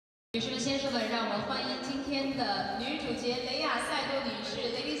女士们、先生们，让我们欢迎今天的女主角雷亚·塞多女士。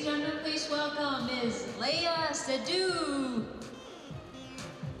Ladies and gentlemen, please welcome Ms. Léa Seydoux.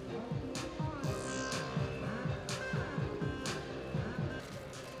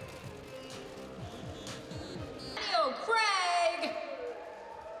 Craig.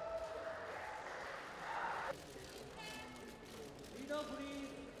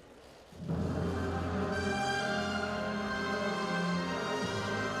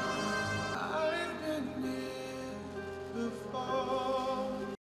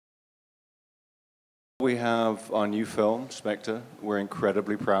 We have our new film, Spectre. We're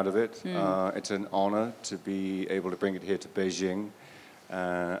incredibly proud of it. It's an honor to be able to bring it here to Beijing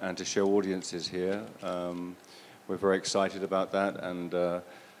and to show audiences here. We're very excited about that, and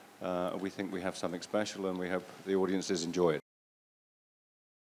we think we have something special, and we hope the audiences enjoy it.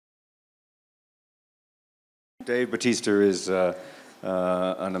 Dave Bautista is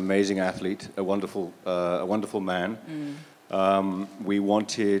an amazing athlete, a wonderful man. We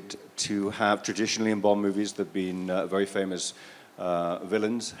wanted to have, traditionally in Bond movies, there have been very famous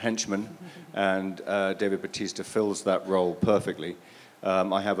villains, henchmen, and David Bautista fills that role perfectly.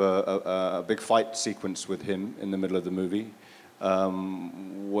 I have a big fight sequence with him in the middle of the movie,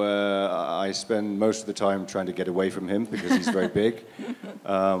 where I spend most of the time trying to get away from him because he's very big,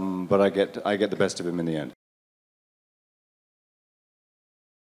 but I get the best of him in the end.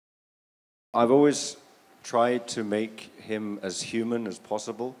 I've always tried to make him as human as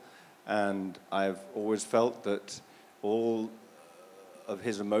possible, and I've always felt that all of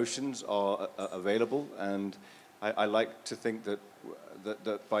his emotions are available, and I like to think that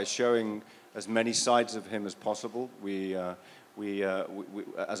by showing as many sides of him as possible, we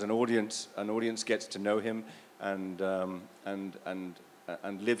as an audience gets to know him and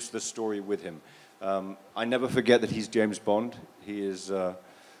lives the story with him. I never forget that he's James Bond. He is.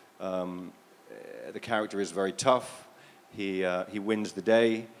 The character is very tough. He wins the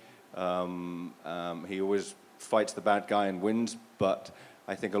day. He always fights the bad guy and wins, but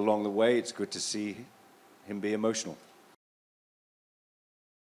I think along the way it's good to see him be emotional.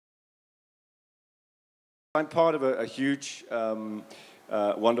 I'm part of a huge,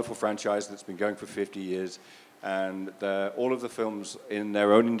 wonderful franchise that's been going for 50 years, and all of the films in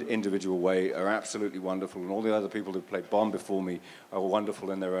their own individual way are absolutely wonderful, and all the other people who played Bond before me are wonderful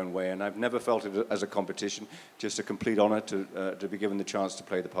in their own way, and I've never felt it as a competition, just a complete honor to be given the chance to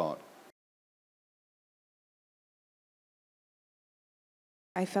play the part.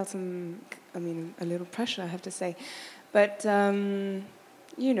 I felt a little pressure, I have to say, but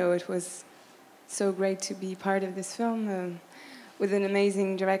you know, it was so great to be part of this film with an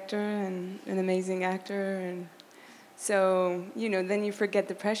amazing director and an amazing actor, and so, you know, then you forget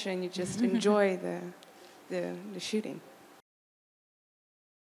the pressure and you just enjoy the shooting.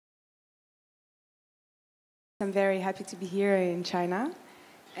 I'm very happy to be here in China,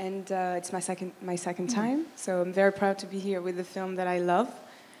 and it's my second time, so I'm very proud to be here with the film that I love,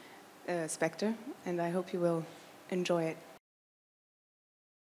 Spectre, and I hope you will enjoy it.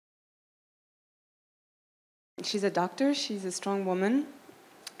 She's a doctor, she's a strong woman,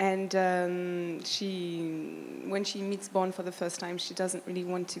 and when she meets Bond for the first time, she doesn't really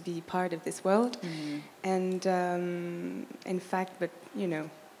want to be part of this world, and in fact, but you know,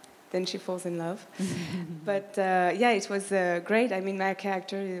 then she falls in love. But yeah, it was great. I mean, my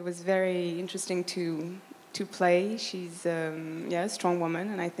character, it was very interesting to play. She's yeah, a strong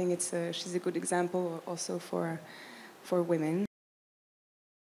woman, and I think she's a good example also for women.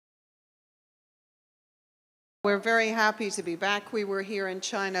 We're very happy to be back. We were here in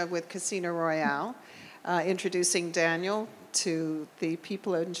China with Casino Royale, introducing Daniel to the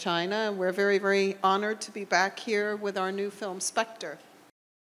people in China. We're very, very honored to be back here with our new film, Spectre.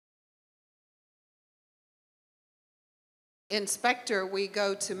 In Spectre, we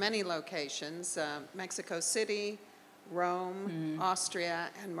go to many locations, Mexico City, Rome,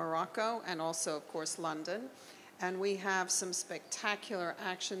 Austria, and Morocco, and also, of course, London. And we have some spectacular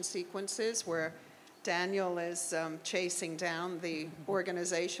action sequences where Daniel is chasing down the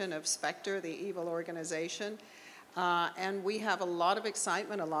organization of Spectre, the evil organization. And we have a lot of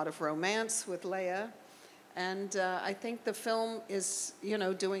excitement, a lot of romance with Léa. And I think the film is, you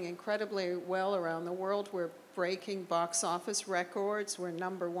know, doing incredibly well around the world. We're breaking box office records. We're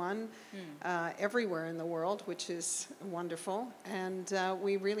 #1 everywhere in the world, which is wonderful. And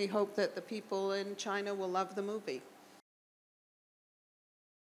we really hope that the people in China will love the movie.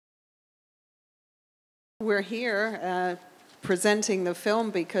 We're here presenting the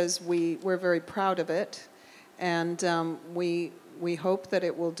film because we're very proud of it, and we hope that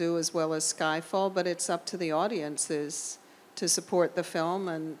it will do as well as Skyfall, but it's up to the audiences to support the film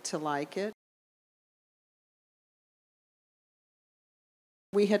and to like it.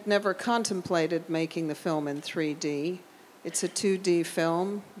 We had never contemplated making the film in 3D. It's a 2D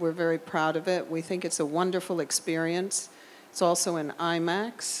film. We're very proud of it. We think it's a wonderful experience. It's also in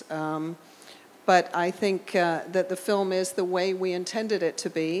IMAX. But I think that the film is the way we intended it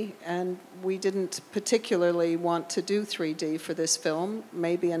to be, and we didn't particularly want to do 3D for this film.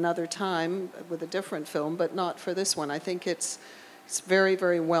 Maybe another time with a different film, but not for this one. I think it's very,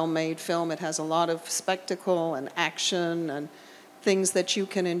 very well-made film. It has a lot of spectacle and action and things that you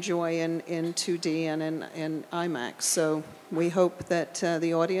can enjoy in 2D and in IMAX. So we hope that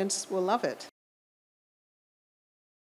the audience will love it.